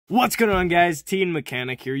What's going on, guys? Teen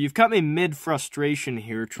Mechanic here. You've got me mid-frustration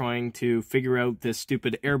here trying to figure out this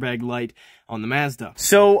stupid airbag light on the Mazda.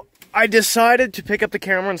 So, I decided to pick up the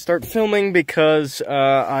camera and start filming because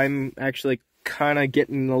I'm actually kind of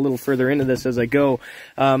getting a little further into this as I go.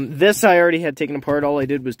 This I already had taken apart. All I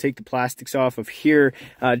did was take the plastics off of here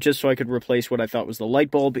just so I could replace what I thought was the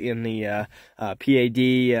light bulb in the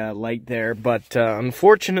PAD light there. But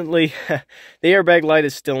unfortunately, the airbag light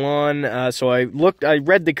is still on. So I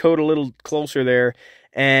read the code a little closer there,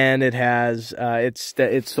 and it has it's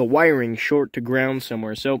the wiring short to ground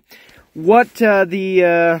somewhere. So what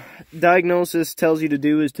the diagnosis tells you to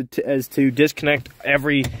do is to disconnect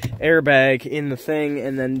every airbag in the thing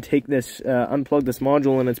and then take this, unplug this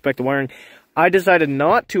module and inspect the wiring. I decided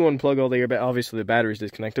not to unplug all the airbags. Obviously the battery's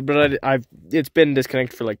disconnected, but it's been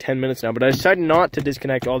disconnected for like 10 minutes now. But I decided not to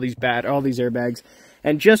disconnect all these airbags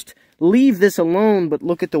and just leave this alone, but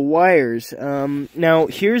look at the wires. Now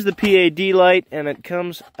here's the PAD light, and it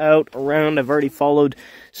comes out around. I've already followed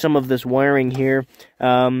some of this wiring here.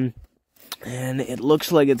 And it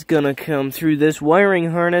looks like it's gonna come through this wiring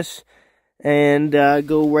harness and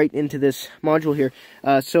go right into this module here.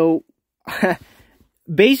 So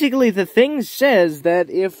basically the thing says that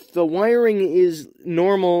if the wiring is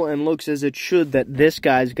normal and looks as it should, that this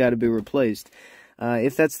guy's got to be replaced.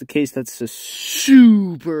 If that's the case, that's a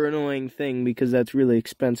super annoying thing because that's really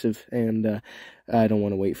expensive, and I don't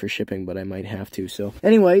want to wait for shipping, but I might have to. So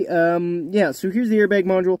anyway, yeah, so here's the airbag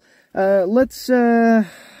module.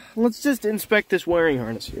 Let's just inspect this wiring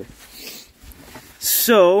harness here.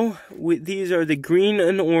 So, these are the green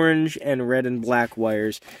and orange and red and black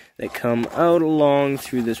wires that come out along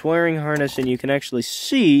through this wiring harness, and you can actually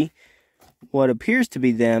see what appears to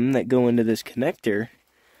be them that go into this connector.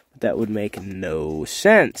 That would make no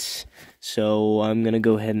sense. So, I'm going to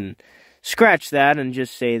go ahead and scratch that and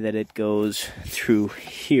just say that it goes through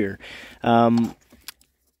here. I'm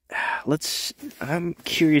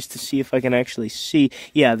curious to see if I can actually see.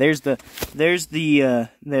 Yeah, there they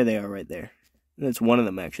are right there. That's one of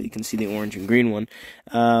them, actually. You can see the orange and green one.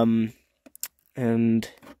 And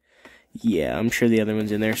yeah, I'm sure the other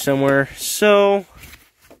one's in there somewhere. So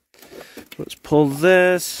let's pull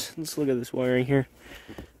this. Let's look at this wiring here.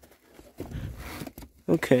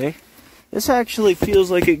 Okay. This actually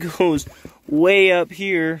feels like it goes way up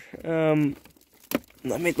here.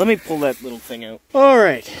 Let me pull that little thing out.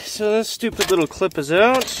 Alright, so this stupid little clip is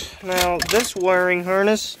out. Now, this wiring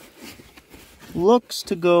harness looks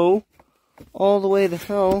to go all the way the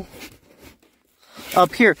hell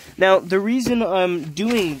up here. Now, the reason I'm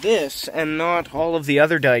doing this and not all of the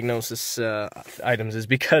other diagnosis items is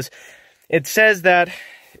because it says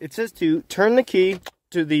to turn the key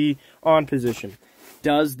to the on position.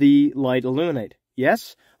 Does the light illuminate?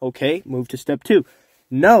 Yes? Okay, move to step 2.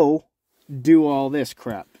 No. Do all this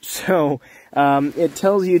crap. So, it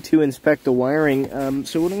tells you to inspect the wiring.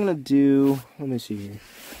 So what I'm going to do, let me see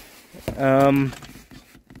here.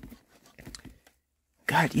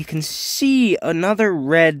 God, you can see another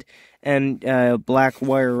red and black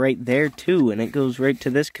wire right there too, and it goes right to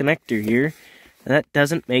this connector here. That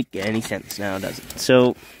doesn't make any sense now, does it?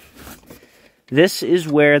 So, this is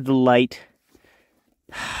where the light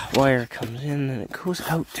wire comes in, and it goes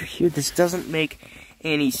out to here. This doesn't make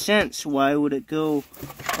any sense. Why would it go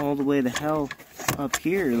all the way the hell up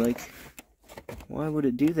here? Like, why would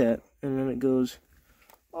it do that? And then it goes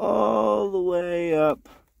all the way up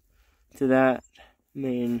to that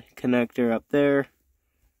main connector up there.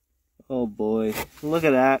 Oh boy, look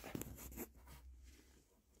at that.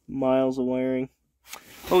 Miles of wiring.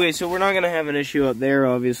 Okay, so we're not gonna have an issue up there,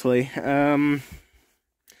 obviously.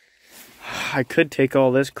 I could take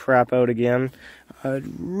all this crap out again. I'd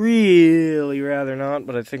really rather not,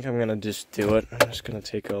 but I think I'm going to just do it. I'm just going to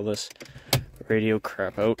take all this radio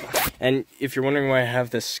crap out. And if you're wondering why I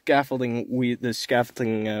have this scaffolding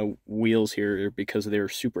wheels here, because they're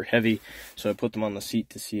super heavy, so I put them on the seat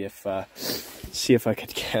to see if I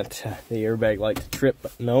could get the airbag light to trip,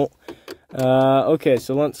 but no. Okay,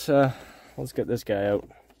 so let's get this guy out.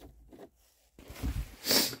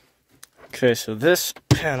 Okay, so this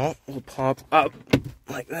panel will pop up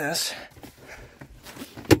like this.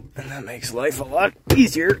 And that makes life a lot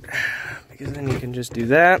easier, because then you can just do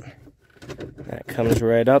that. That comes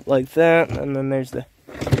right up like that, and then there's the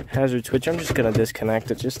hazard switch. I'm just going to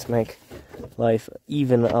disconnect it just to make life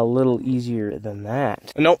even a little easier than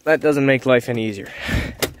that. Nope, that doesn't make life any easier.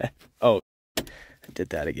 Oh, I did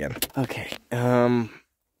that again. Okay,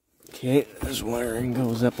 okay, this wiring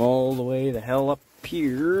goes up all the way the hell up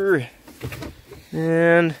here.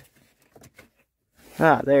 And,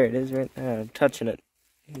 there it is right there. I'm touching it.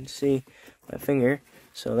 You can see my finger.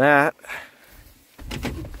 So that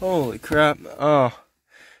Holy crap. Oh,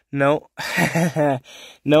 no.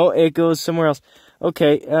 No, it goes somewhere else.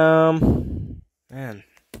 Okay, man.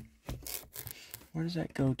 Where does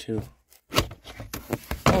that go to?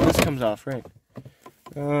 Oh, this comes off, right.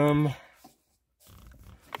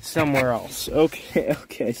 Somewhere else.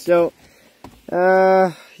 Okay, so,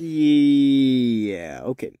 yeah,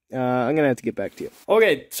 okay. I'm gonna have to get back to you.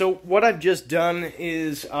 Okay, so what I've just done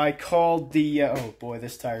is I called the, oh boy,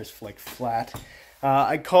 this tire's like flat.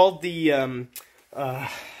 I called the,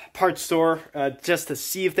 parts store, just to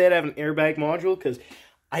see if they'd have an airbag module, because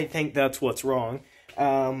I think that's what's wrong.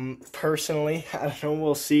 Personally, I don't know,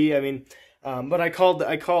 we'll see. I mean, but I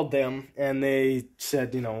called them, and they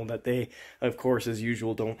said, you know, that they, of course, as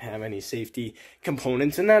usual, don't have any safety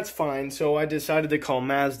components, and that's fine. So I decided to call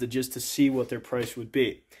Mazda just to see what their price would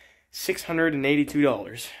be.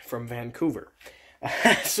 $682 from Vancouver.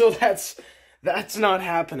 So that's not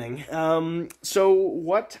happening. So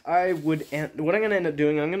what I'm going to end up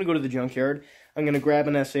doing, I'm going to go to the junkyard. I'm going to grab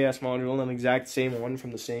an SAS module, an exact same one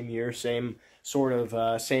from the same year, same sort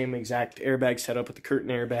of, same exact airbag setup with the curtain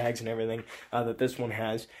airbags and everything that this one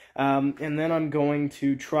has. And then I'm going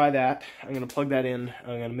to try that. I'm going to plug that in.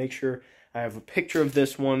 I'm going to make sure I have a picture of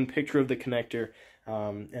this one, picture of the connector,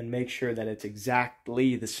 and make sure that it's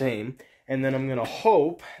exactly the same. And then I'm going to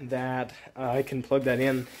hope that I can plug that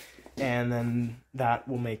in, and then that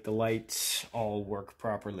will make the lights all work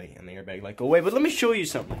properly and the airbag light go away. But let me show you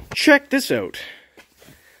something. Check this out.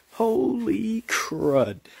 Holy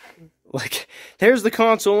crud. Like, there's the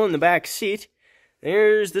console in the back seat.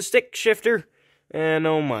 There's the stick shifter. And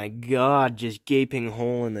oh my god, just gaping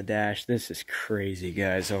hole in the dash. This is crazy,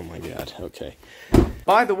 guys. Oh my god. Okay.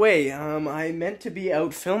 By the way, I meant to be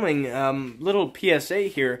out filming, little PSA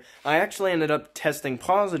here. I actually ended up testing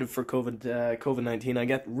positive for COVID-19. I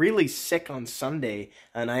got really sick on Sunday,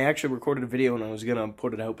 and I actually recorded a video and I was gonna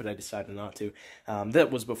put it out, but I decided not to.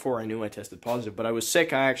 That was before I knew I tested positive, but I was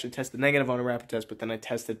sick. I actually tested negative on a rapid test, but then I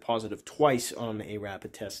tested positive twice on a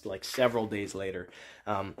rapid test, like several days later.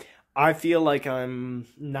 I feel like I'm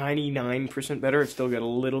 99% better. I've still got a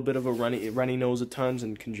little bit of a runny nose at times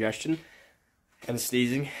and congestion. And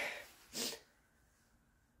sneezing.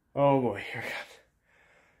 Oh boy, here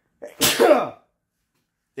we go.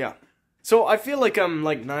 Yeah. So I feel like I'm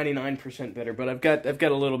like 99% better, but I've got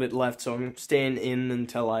a little bit left, so I'm staying in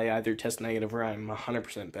until I either test negative or I'm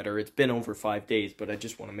 100% better. It's been over 5 days, but I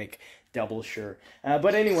just want to make double sure.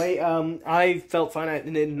 But anyway, I felt fine.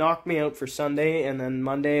 It knocked me out for Sunday, and then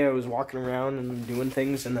Monday I was walking around and doing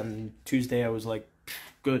things, and then Tuesday I was like,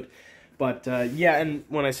 good. But, yeah, and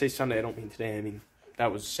when I say Sunday, I don't mean today. I mean,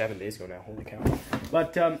 that was 7 days ago now. Holy cow.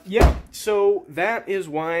 But, yeah, so that is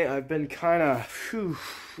why I've been kind of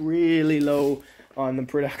really low on the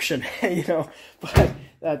production, you know. But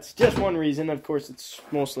that's just one reason. Of course, it's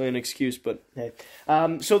mostly an excuse, but hey.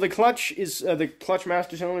 So the clutch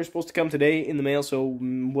master cylinder is supposed to come today in the mail, so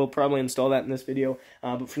we'll probably install that in this video.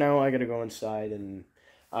 But for now, I gotta go inside and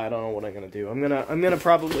I don't know what I'm gonna do. I'm gonna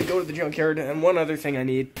probably go to the junkyard. And one other thing I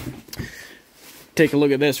need. Take a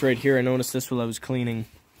look at this right here. I noticed this while I was cleaning.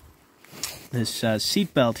 This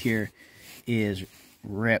seat belt here is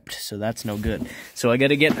ripped, so that's no good. So I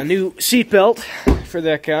gotta get a new seat belt for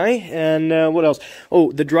that guy. And what else?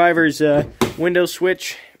 Oh, the driver's window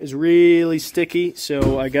switch is really sticky.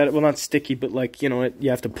 So I got it. Well, not sticky, but like, you know, you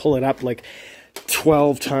have to pull it up like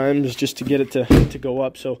 12 times just to get it to go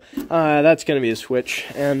up. So that's going to be a switch.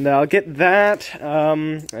 And I'll get that,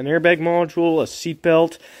 an airbag module, a seat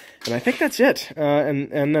belt, and I think that's it.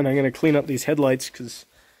 And then I'm going to clean up these headlights because,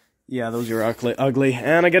 yeah, those are ugly.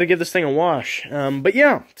 And I got to give this thing a wash. But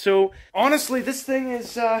yeah, so honestly, this thing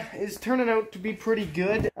is turning out to be pretty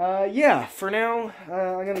good. Yeah, for now,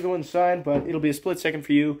 I'm going to go inside, but it'll be a split second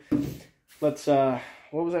for you. Let's, what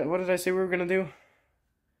was that? What did I say we were going to do?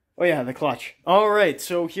 Oh yeah, the clutch. Alright,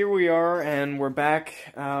 so here we are, and we're back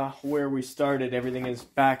where we started. Everything is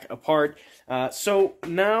back apart. So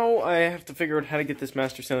now I have to figure out how to get this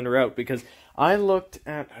master cylinder out, because I looked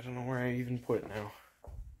at... I don't know where I even put it now.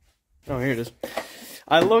 Oh, here it is.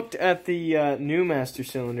 I looked at the new master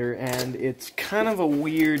cylinder, and it's kind of a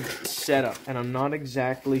weird setup, and I'm not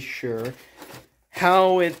exactly sure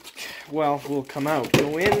how it, well, will come out.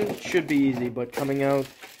 Go in should be easy, but coming out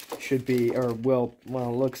should be, or well,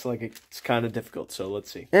 looks like it's kind of difficult, so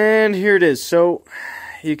let's see. And here it is. So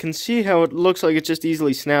you can see how it looks like it just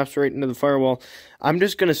easily snaps right into the firewall. I'm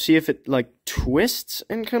just going to see if it, like, twists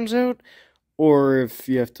and comes out, or if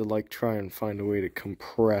you have to, like, try and find a way to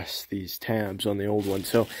compress these tabs on the old one.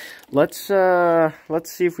 So let's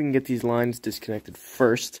see if we can get these lines disconnected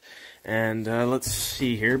first. And let's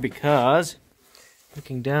see here, because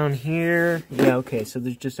Looking down here. Yeah, okay, so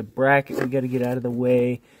there's just a bracket we gotta get out of the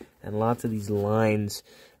way, and lots of these lines.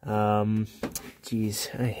 Geez,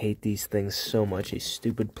 I hate these things so much, these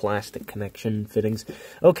stupid plastic connection fittings.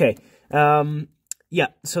 Okay, yeah,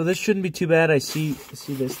 so this shouldn't be too bad. I see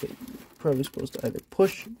this thing. Probably supposed to either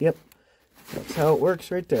push, yep, that's how it works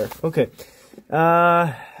right there. Okay,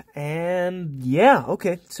 and yeah,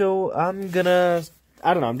 okay, so I'm gonna,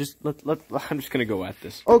 I don't know, I'm just gonna go at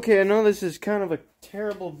this. Okay, I know this is kind of a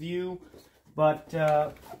terrible view, but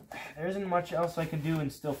there isn't much else I can do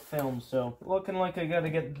and still film, so looking like I gotta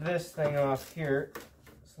get this thing off here.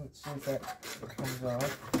 So let's see if that comes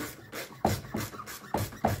off.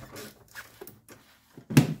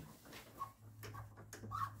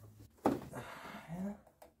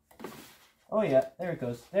 Oh yeah, there it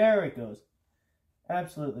goes. There it goes.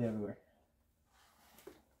 Absolutely everywhere.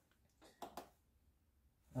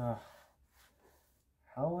 How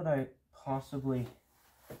would I possibly...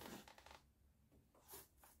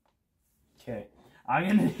 Okay, I'm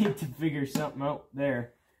gonna need to figure something out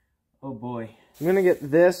there. Oh boy. I'm gonna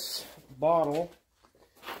get this bottle,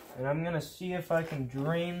 and I'm gonna see if I can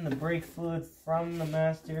drain the brake fluid from the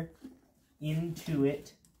Mazda into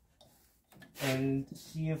it, and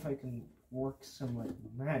see if I can work some like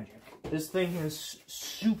magic. This thing has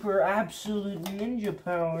super absolute ninja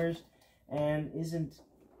powers and isn't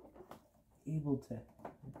able to...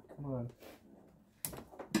 Come on.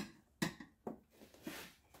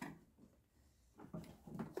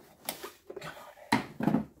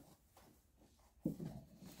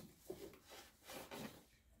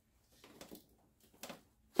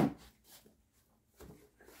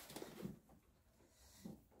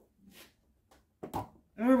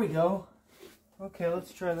 There we go. Okay,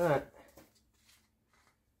 let's try that.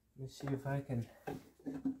 Let me see if I can... I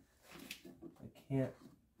can't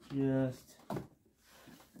just...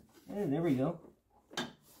 And there we go.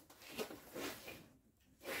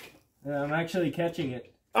 I'm actually catching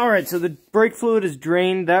it. Alright, so the brake fluid is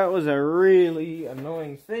drained. That was a really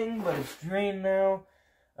annoying thing, but it's drained now.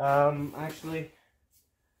 Actually,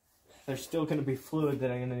 there's still going to be fluid that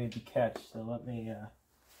I'm going to need to catch, so let me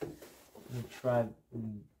try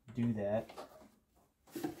and do that.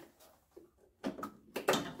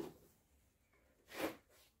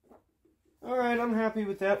 Alright, I'm happy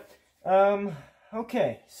with that.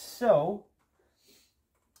 Okay, so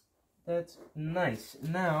that's nice.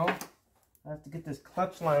 Now I have to get this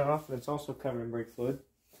clutch line off, and it's also covered in brake fluid.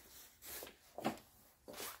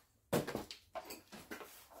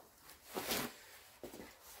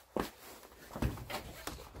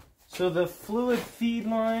 So the fluid feed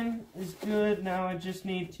line is good. Now I just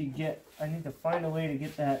need to find a way to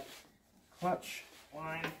get that clutch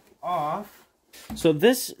line off. So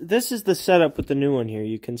this is the setup with the new one here.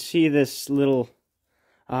 You can see this little...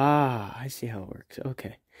 Ah, I see how it works.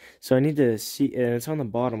 Okay. So I need to see... And it's on the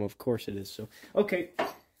bottom, of course it is. So, okay. I'm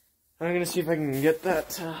going to see if I can get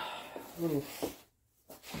that little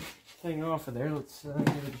thing off of there. Let's give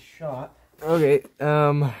it a shot. Okay,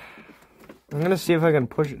 I'm going to see if I can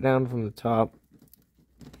push it down from the top.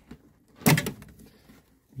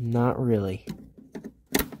 Not really.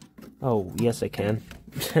 Oh, yes I can.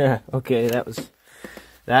 Okay,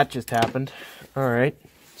 that just happened. Alright.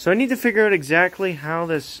 So I need to figure out exactly how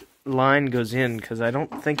this line goes in, because I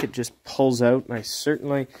don't think it just pulls out, and I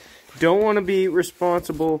certainly don't want to be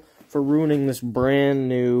responsible for ruining this brand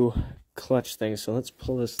new clutch thing. So let's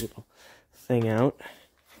pull this little thing out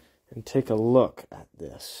and take a look at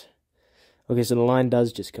this. Okay, so the line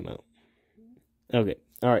does just come out. Okay,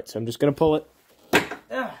 alright, so I'm just going to pull it.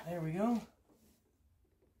 Ah, there we go.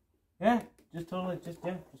 Yeah, just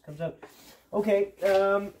comes out. Okay,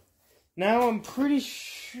 now I'm pretty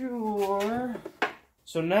sure...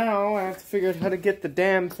 So now I have to figure out how to get the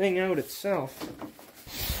damn thing out itself.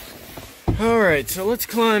 Alright, so let's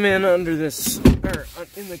climb in under this, or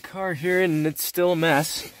in the car here, and it's still a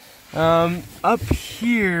mess. Up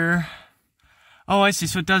here... Oh, I see,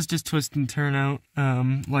 so it does just twist and turn out,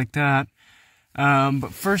 like that. But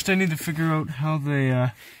first I need to figure out how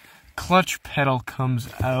the, clutch pedal comes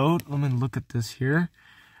out. Let me look at this here.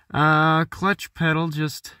 Clutch pedal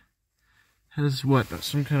just has what,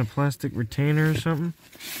 some kind of plastic retainer or something?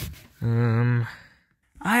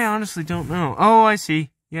 I honestly don't know. Oh, I see.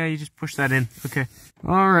 Yeah, you just push that in. Okay.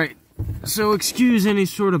 Alright. So excuse any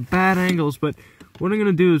sort of bad angles, but what I'm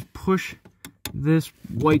gonna do is push this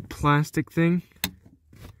white plastic thing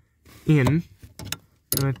in.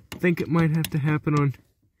 And I think it might have to happen on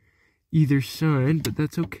either side, but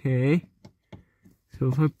that's okay. So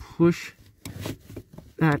if I push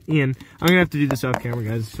that in, I'm gonna have to do this off camera,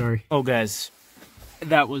 guys, sorry. Oh guys,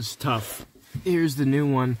 that was tough. here's the new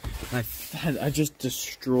one. I just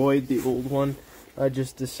destroyed the old one. I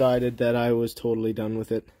just decided that I was totally done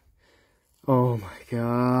with it. Oh my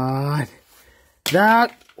god.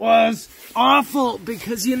 That was awful,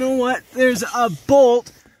 because you know what? There's a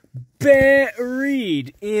bolt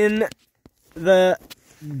buried in the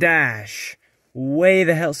dash. Way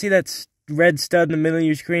the hell. See that red stud in the middle of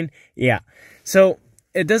your screen? Yeah. So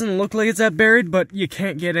it doesn't look like it's that buried, but you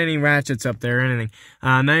can't get any ratchets up there or anything.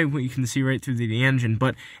 Now you can see right through the engine.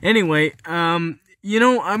 But anyway, you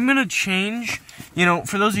know, I'm gonna change. You know,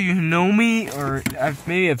 for those of you who know me, or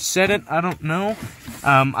maybe I've said it, I don't know.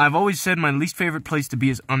 I've always said my least favorite place to be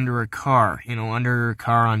is under a car. You know, under a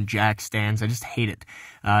car on jack stands. I just hate it.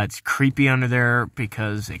 It's creepy under there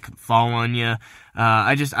because it could fall on you.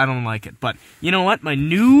 I don't like it. But you know what? My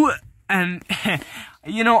new, and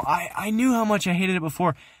you know, I knew how much I hated it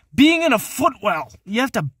before. Being in a footwell, you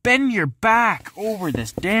have to bend your back over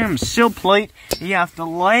this damn sill plate. You have to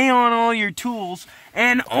lay on all your tools,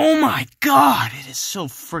 and oh my god, it is so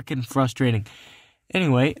freaking frustrating.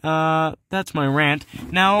 Anyway, that's my rant.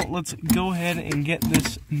 Now, let's go ahead and get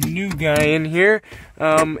this new guy in here.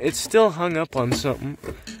 It's still hung up on something.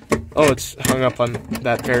 Oh, it's hung up on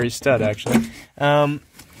that very stud, actually. Let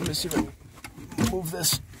me see if I can move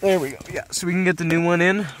this. There we go. Yeah, so we can get the new one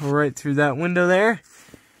in right through that window there.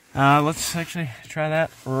 Let's actually try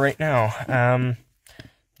that right now.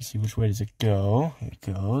 Let's see, which way does it go? It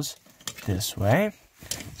goes this way.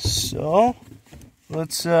 So,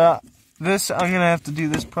 let's, this, I'm gonna have to do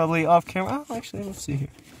this probably off camera. Oh, actually, let's see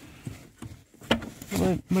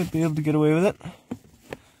here. Might be able to get away with it.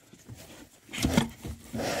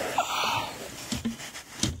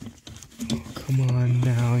 Oh, come on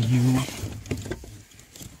now, you.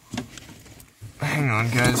 Hang on,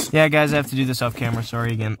 guys. Yeah, guys, I have to do this off camera.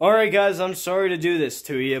 Sorry again. Alright, guys, I'm sorry to do this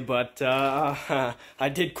to you, but I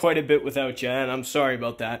did quite a bit without you, and I'm sorry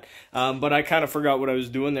about that. But I kind of forgot what I was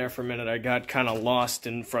doing there for a minute. I got kind of lost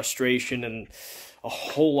in frustration and a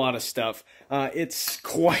whole lot of stuff. It's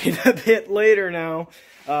quite a bit later now,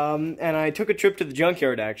 and I took a trip to the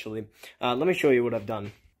junkyard, actually. Let me show you what I've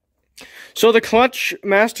done. So the clutch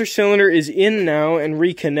master cylinder is in now and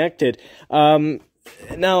reconnected.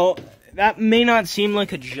 Now, that may not seem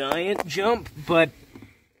like a giant jump, but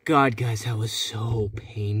God, guys, that was so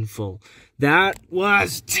painful. That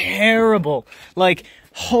was terrible. Like,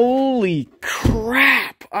 holy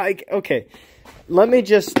crap. Okay, let me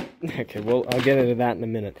just, okay, well, I'll get into that in a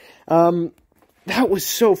minute. That was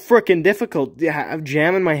so frickin' difficult. Yeah, I'm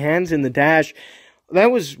jamming my hands in the dash.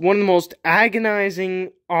 That was one of the most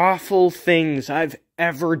agonizing, awful things I've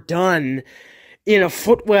ever done in a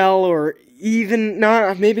footwell, or even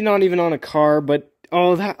not, maybe not even on a car, but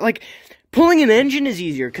oh, that, like, pulling an engine is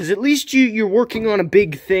easier, because at least you're working on a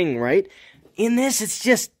big thing, right? In this, it's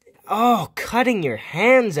just, oh, cutting your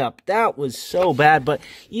hands up. That was so bad, but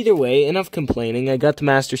either way, enough complaining. I got the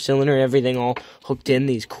master cylinder, everything all hooked in.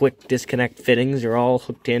 These quick disconnect fittings are all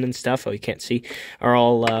hooked in and stuff. Oh, you can't see. Are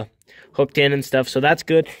all, hooked in and stuff, so that's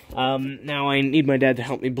good. Now I need my dad to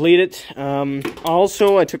help me bleed it.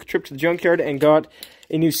 Also, I took a trip to the junkyard and got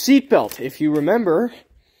a new seatbelt. If you remember,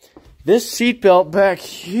 this seatbelt back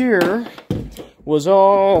here was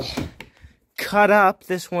all cut up.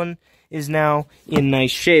 This one is now in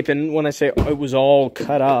nice shape, and when I say it was all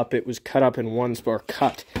cut up, it was cut up in one spot, or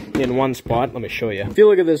cut in one spot. Let me show you. If you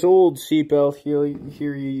look at this old seatbelt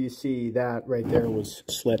here, you see that right there was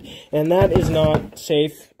slit, and that is not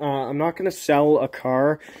safe. I'm not going to sell a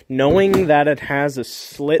car knowing that it has a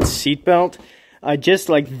slit seatbelt. Just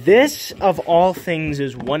like this, of all things,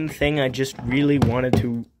 is one thing I just really wanted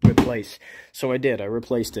to replace. So I did. I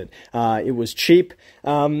replaced it. It was cheap.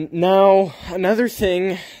 Now, another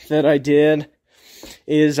thing that I did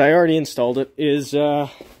is, I already installed it, is the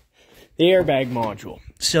airbag module.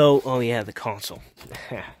 So, oh yeah, the console.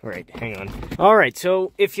 Right, hang on. Alright,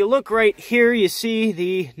 so if you look right here, you see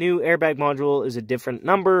the new airbag module is a different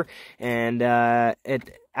number, and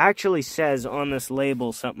it actually says on this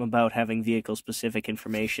label something about having vehicle-specific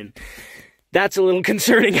information. That's a little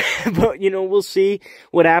concerning, but, you know, we'll see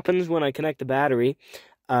what happens when I connect the battery.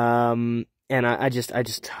 And I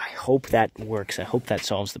hope that works. I hope that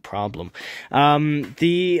solves the problem.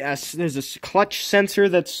 There's a clutch sensor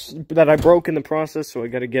that I broke in the process, so I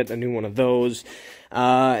gotta get a new one of those.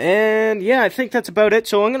 And yeah, I think that's about it.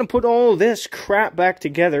 So I'm gonna put all this crap back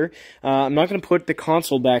together. I'm not gonna put the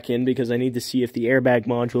console back in because I need to see if the airbag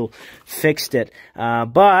module fixed it.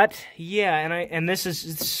 But yeah, and this is,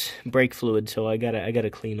 it's brake fluid, so I gotta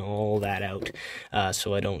clean all that out,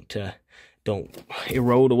 so I don't don't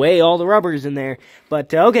erode away all the rubbers in there.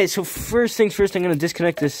 But, okay, so first things first, I'm going to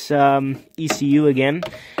disconnect this ECU again.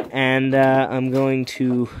 And I'm going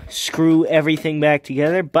to screw everything back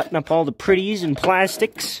together, button up all the pretties and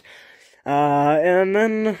plastics. And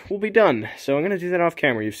then we'll be done. So I'm going to do that off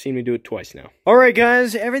camera. You've seen me do it twice now. Alright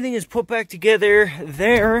guys, everything is put back together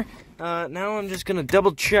there. Now I'm just going to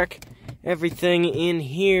double check everything in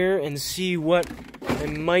here and see what I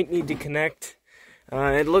might need to connect.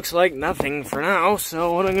 It looks like nothing for now,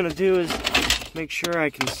 so what I'm going to do is make sure I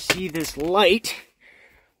can see this light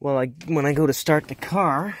when I go to start the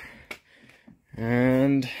car.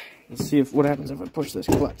 And let's see what happens if I push this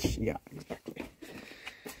clutch. Yeah, exactly.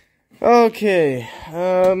 Okay,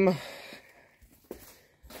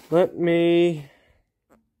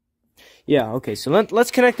 okay, so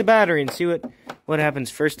let's connect the battery and see what happens.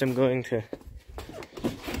 First, I'm gonna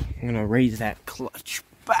raise that clutch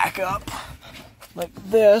back up like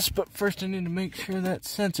this, but first I need to make sure that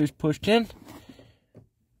sensor's pushed in.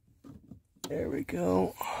 There we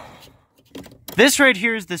go. This right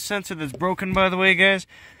here is the sensor that's broken, by the way, guys.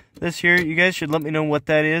 This here, you guys should let me know what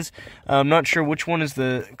that is. I'm not sure which one is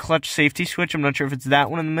the clutch safety switch. I'm not sure if it's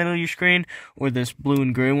that one in the middle of your screen or this blue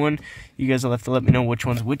and gray one. You guys will have to let me know which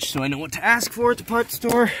one's which so I know what to ask for at the parts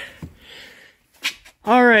store.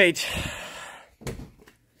 Alright.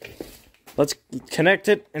 Let's connect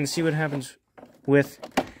it and see what happens with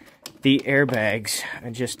the airbags. I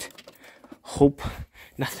just hope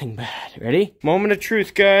nothing bad. Ready? Moment of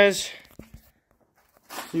truth, guys.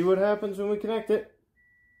 See what happens when we connect it.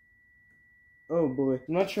 Oh boy.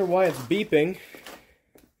 I'm not sure why it's beeping.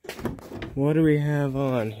 What do we have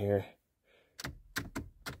on here?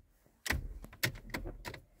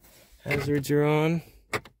 Hazards are on.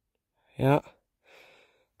 Yeah.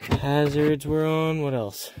 Hazards were on. What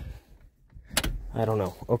else? I don't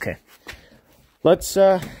know. Okay. Let's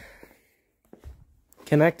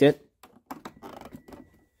connect it.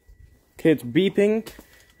 Okay, it's beeping,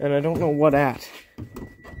 and I don't know what at.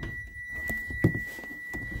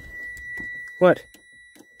 What?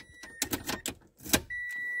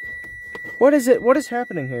 What is it? What is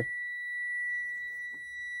happening here?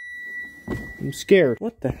 I'm scared.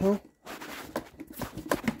 What the hell?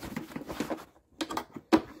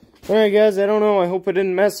 Alright guys, I don't know. I hope I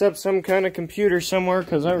didn't mess up some kind of computer somewhere,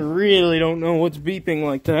 because I really don't know what's beeping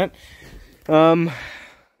like that.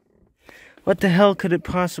 What the hell could it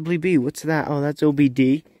possibly be? What's that? Oh, that's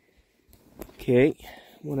OBD. Okay.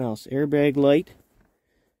 What else? Airbag light.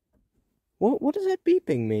 What does that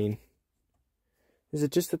beeping mean? Is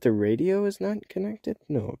it just that the radio is not connected?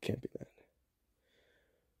 No, it can't be that.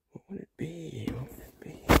 What would it be? What would it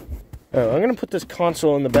be? Oh, I'm gonna put this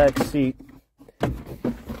console in the back seat.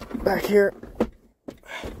 Back here.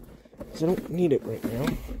 Because I don't need it right now.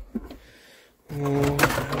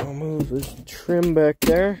 I'll move this trim back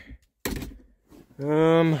there.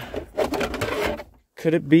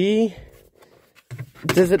 Could it be?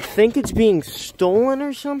 Does it think it's being stolen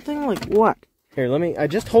or something? Like what? Here, I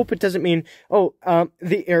just hope it doesn't mean,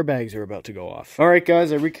 the airbags are about to go off. Alright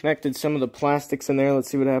guys, I reconnected some of the plastics in there. Let's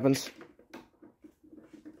see what happens.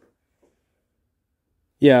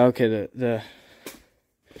 Yeah, okay, the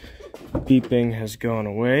beeping has gone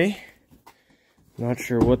away. Not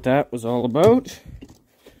sure what that was all about.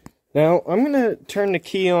 Now, I'm gonna turn the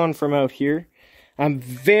key on from out here. I'm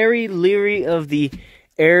very leery of the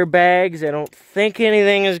airbags. I don't think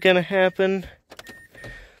anything is gonna happen.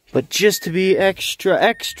 But just to be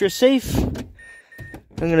extra safe, I'm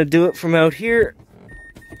gonna do it from out here.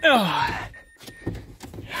 Oh.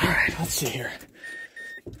 Alright, let's see here.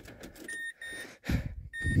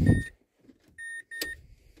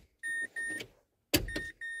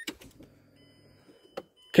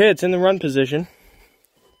 Okay, it's in the run position.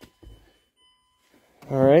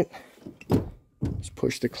 Alright. Let's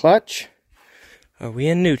push the clutch. Are we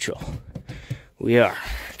in neutral? We are.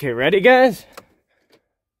 Okay, ready, guys?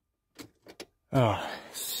 Oh,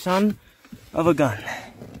 son of a gun.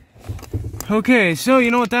 Okay, so you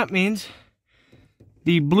know what that means.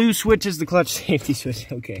 The blue switch is the clutch safety switch.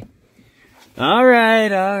 Okay.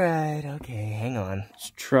 Alright, okay, hang on.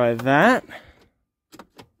 Let's try that.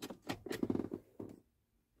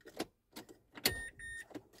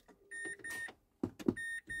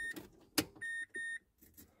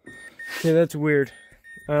 Okay, that's weird.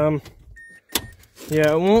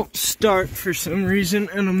 Yeah, it won't start for some reason,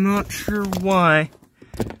 and I'm not sure why.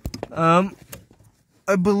 I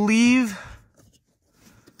believe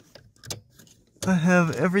I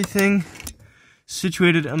have everything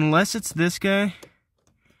situated, unless it's this guy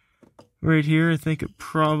right here. I think it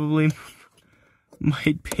probably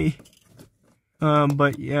might be.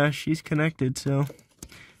 But yeah, she's connected, so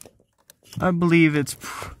I believe it's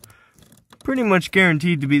pretty much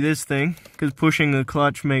guaranteed to be this thing, because pushing the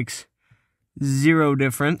clutch makes zero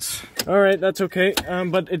difference. Alright, that's okay,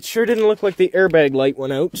 but it sure didn't look like the airbag light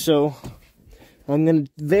went out, so I'm gonna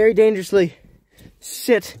very dangerously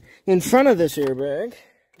sit in front of this airbag.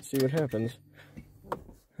 See what happens.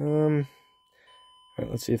 Alright,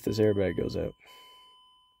 let's see if this airbag goes out.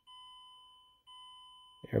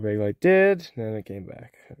 Airbag light did, and then it came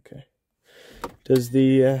back. Okay. Does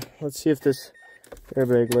the, let's see if this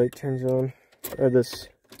airbag light turns on. Or this.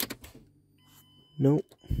 Nope.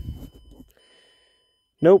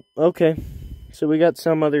 Nope, okay. So we got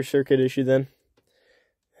some other circuit issue then.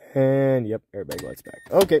 And, yep, airbag light's back.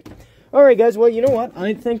 Okay. Alright guys, well, you know what?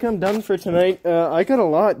 I think I'm done for tonight. I got a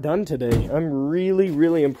lot done today. I'm really,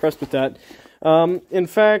 really impressed with that. In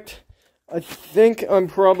fact, I think I'm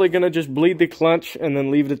probably going to just bleed the clutch and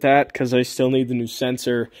then leave it at that, because I still need the new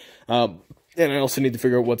sensor. And I also need to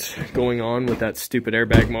figure out what's going on with that stupid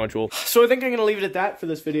airbag module. So I think I'm going to leave it at that for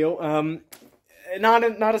this video.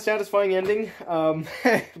 Not a satisfying ending,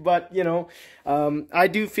 but, you know, I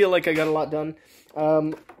do feel like I got a lot done.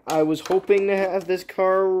 I was hoping to have this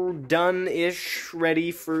car done-ish,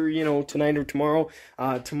 ready for, you know, tonight or tomorrow.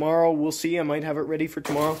 Tomorrow, we'll see. I might have it ready for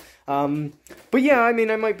tomorrow. But yeah, I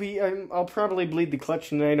mean, I'll probably bleed the clutch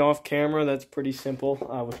tonight off camera. That's pretty simple,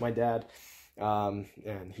 with my dad.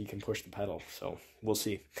 And he can push the pedal, so we'll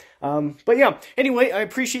see. But yeah, anyway, I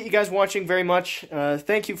appreciate you guys watching very much.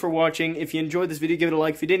 Thank you for watching. If you enjoyed this video, give it a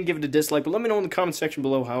like. If you didn't, give it a dislike, but let me know in the comment section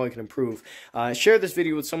below how I can improve. Share this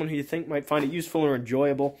video with someone who you think might find it useful or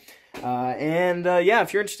enjoyable. Yeah,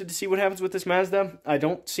 if you're interested to see what happens with this Mazda, I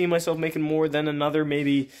don't see myself making more than another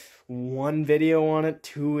maybe one video on it,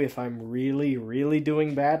 two if I'm really, really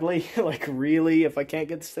doing badly, like really, if I can't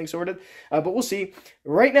get this thing sorted, but we'll see.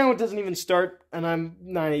 Right now it doesn't even start, and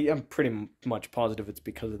I'm pretty much positive it's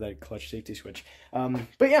because of that clutch safety switch.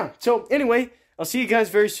 But yeah, so anyway, I'll see you guys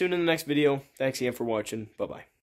very soon in the next video. Thanks again for watching. Bye-bye.